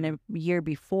year and a year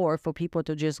before for people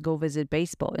to just go visit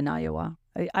baseball in Iowa.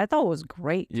 I thought it was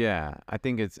great. Yeah, I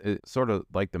think it's sort of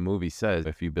like the movie says,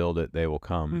 if you build it, they will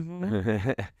come.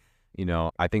 Mm-hmm. You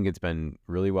know, I think it's been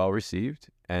really well received,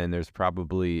 and there's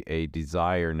probably a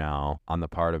desire now on the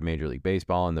part of Major League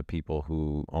Baseball and the people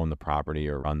who own the property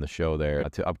or run the show there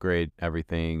to upgrade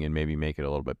everything and maybe make it a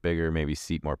little bit bigger, maybe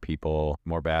seat more people,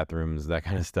 more bathrooms, that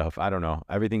kind of stuff. I don't know.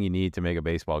 Everything you need to make a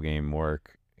baseball game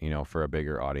work, you know, for a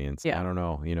bigger audience. Yeah. I don't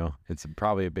know, you know, it's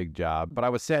probably a big job, but I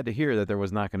was sad to hear that there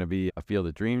was not going to be a Field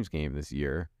of Dreams game this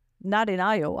year. Not in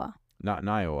Iowa. Not in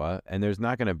Iowa, and there's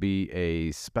not going to be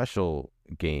a special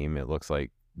game, it looks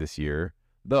like, this year,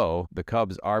 though the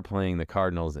Cubs are playing the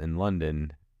Cardinals in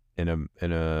London in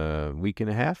a week and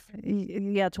a half.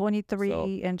 Yeah, 23 So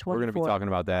and 24. We're going to be talking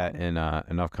about that in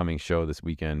an upcoming show this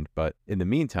weekend, but in the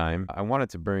meantime, I wanted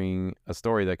to bring a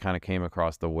story that kind of came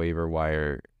across the waiver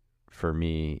wire for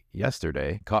me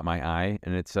yesterday, caught my eye,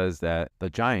 and it says that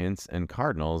the Giants and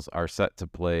Cardinals are set to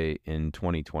play in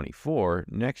 2024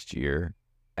 next year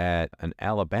at an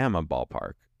Alabama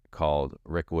ballpark called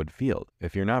Rickwood Field.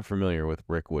 If you're not familiar with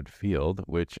Rickwood Field,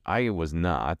 which I was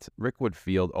not, Rickwood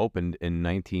Field opened in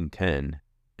 1910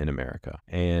 in America,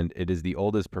 and it is the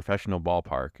oldest professional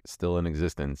ballpark still in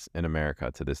existence in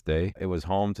America to this day. It was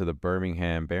home to the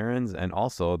Birmingham Barons and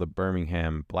also the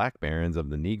Birmingham Black Barons of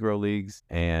the Negro Leagues,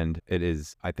 and it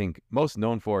is, I think, most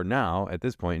known for now at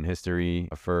this point in history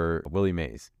for Willie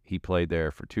Mays. He played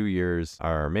there for 2 years,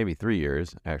 or maybe 3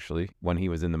 years, actually, when he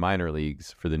was in the minor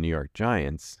leagues for the New York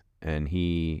Giants, and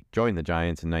he joined the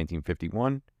Giants in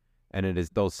 1951. And it is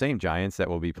those same Giants that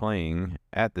will be playing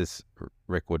at this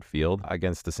Rickwood Field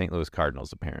against the St. Louis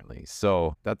Cardinals, apparently.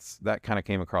 So that kind of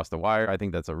came across the wire. I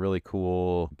think that's a really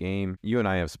cool game. You and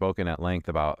I have spoken at length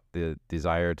about the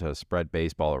desire to spread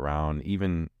baseball around,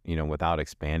 even, you know, without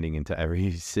expanding into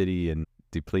every city and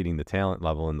depleting the talent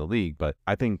level in the league. But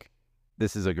I think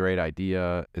this is a great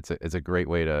idea. It's a great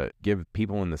way to give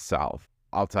people in the South,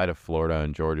 outside of Florida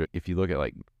and Georgia, if you look at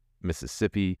like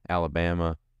Mississippi,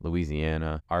 Alabama,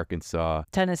 Louisiana, Arkansas,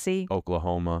 Tennessee,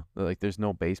 Oklahoma. Like, there's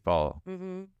no baseball.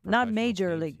 not major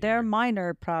teams league. There are here.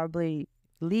 minor probably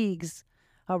leagues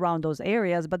around those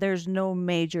areas, but there's no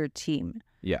major team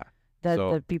Yeah. that,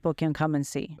 So- that people can come and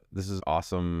see. This is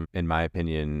awesome. In my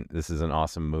opinion, this is an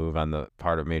awesome move on the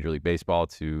part of Major League Baseball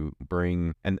to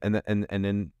bring, and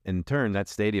in turn, that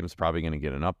stadium's probably going to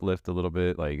get an uplift a little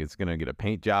bit. Like, it's going to get a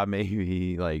paint job,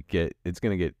 maybe. Like, it's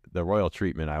going to get the royal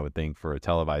treatment, I would think, for a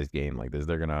televised game like this.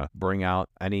 They're going to bring out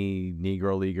any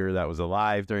Negro leaguer that was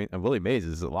alive during, and Willie Mays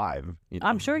is alive. You know?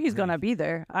 I'm sure he's going to be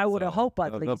there. I would have hoped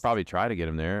at They'll least. probably try to get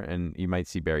him there, and you might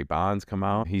see Barry Bonds come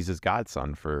out. He's his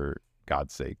godson, for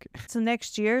God's sake. It's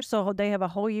next year, so they have a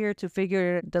whole year to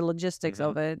figure the logistics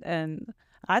of it. And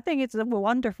I think it's a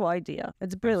wonderful idea.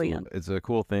 It's brilliant. It's a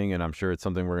cool thing, and I'm sure it's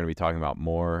something we're going to be talking about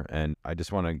more. And I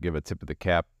just want to give a tip of the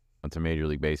cap to Major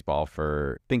League Baseball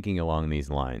for thinking along these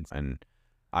lines. And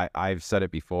I've said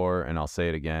it before, and I'll say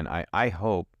it again. I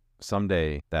hope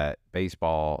someday that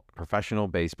baseball, professional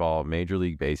baseball, Major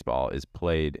League Baseball is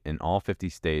played in all 50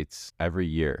 states every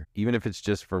year, even if it's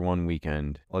just for one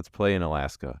weekend. Let's play in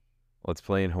Alaska. Let's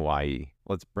play in Hawaii.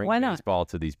 Let's bring Why not? baseball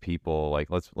to these people. Like,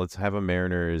 let's have a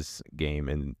Mariners game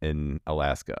in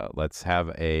Alaska. Let's have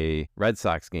a Red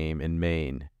Sox game in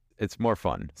Maine. It's more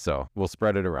fun. So we'll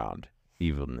spread it around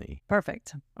evenly.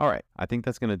 Perfect. All right. I think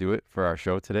that's going to do it for our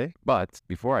show today. But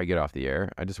before I get off the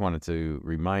air, I just wanted to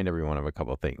remind everyone of a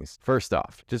couple of things. First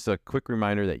off, just a quick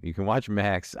reminder that you can watch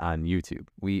Max on YouTube.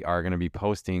 We are going to be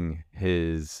posting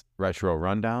his retro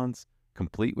rundowns,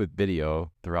 complete with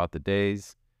video, throughout the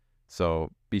days.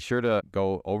 So be sure to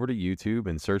go over to YouTube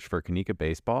and search for Kanika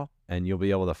Baseball, and you'll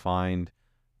be able to find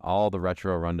all the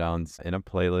retro rundowns in a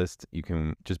playlist. You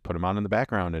can just put them on in the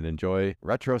background and enjoy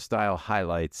retro style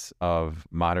highlights of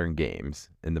modern games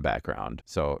in the background.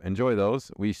 So enjoy those.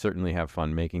 We certainly have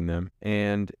fun making them.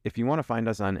 And if you want to find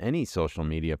us on any social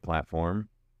media platform,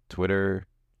 Twitter,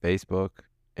 Facebook,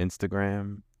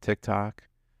 Instagram, TikTok,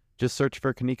 just search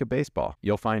for Kanika Baseball.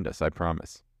 You'll find us, I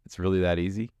promise. It's really that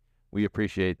easy. We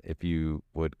appreciate if you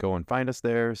would go and find us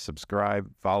there, subscribe,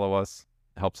 follow us.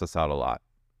 It helps us out a lot.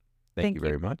 Thank you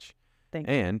very much. Thank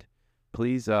you. And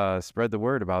please spread the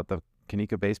word about the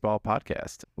Kanika Baseball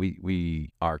podcast.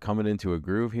 We are coming into a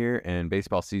groove here, and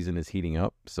baseball season is heating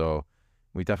up. So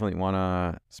we definitely want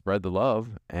to spread the love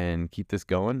and keep this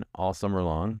going all summer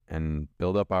long and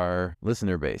build up our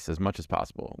listener base as much as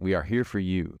possible. We are here for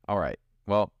you. All right.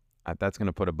 Well, that's going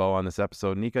to put a bow on this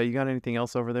episode. Nika, you got anything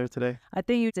else over there today? I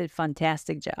think you did a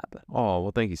fantastic job. Oh,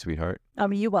 well, thank you, sweetheart.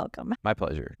 You're welcome. My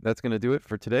pleasure. That's going to do it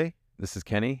for today. This is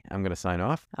Kenny. I'm going to sign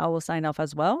off. I will sign off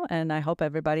as well, and I hope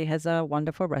everybody has a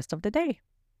wonderful rest of the day.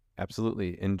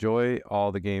 Absolutely. Enjoy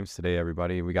all the games today,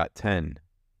 everybody. We got 10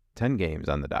 games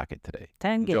on the docket today.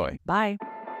 10 Enjoy. games. Bye.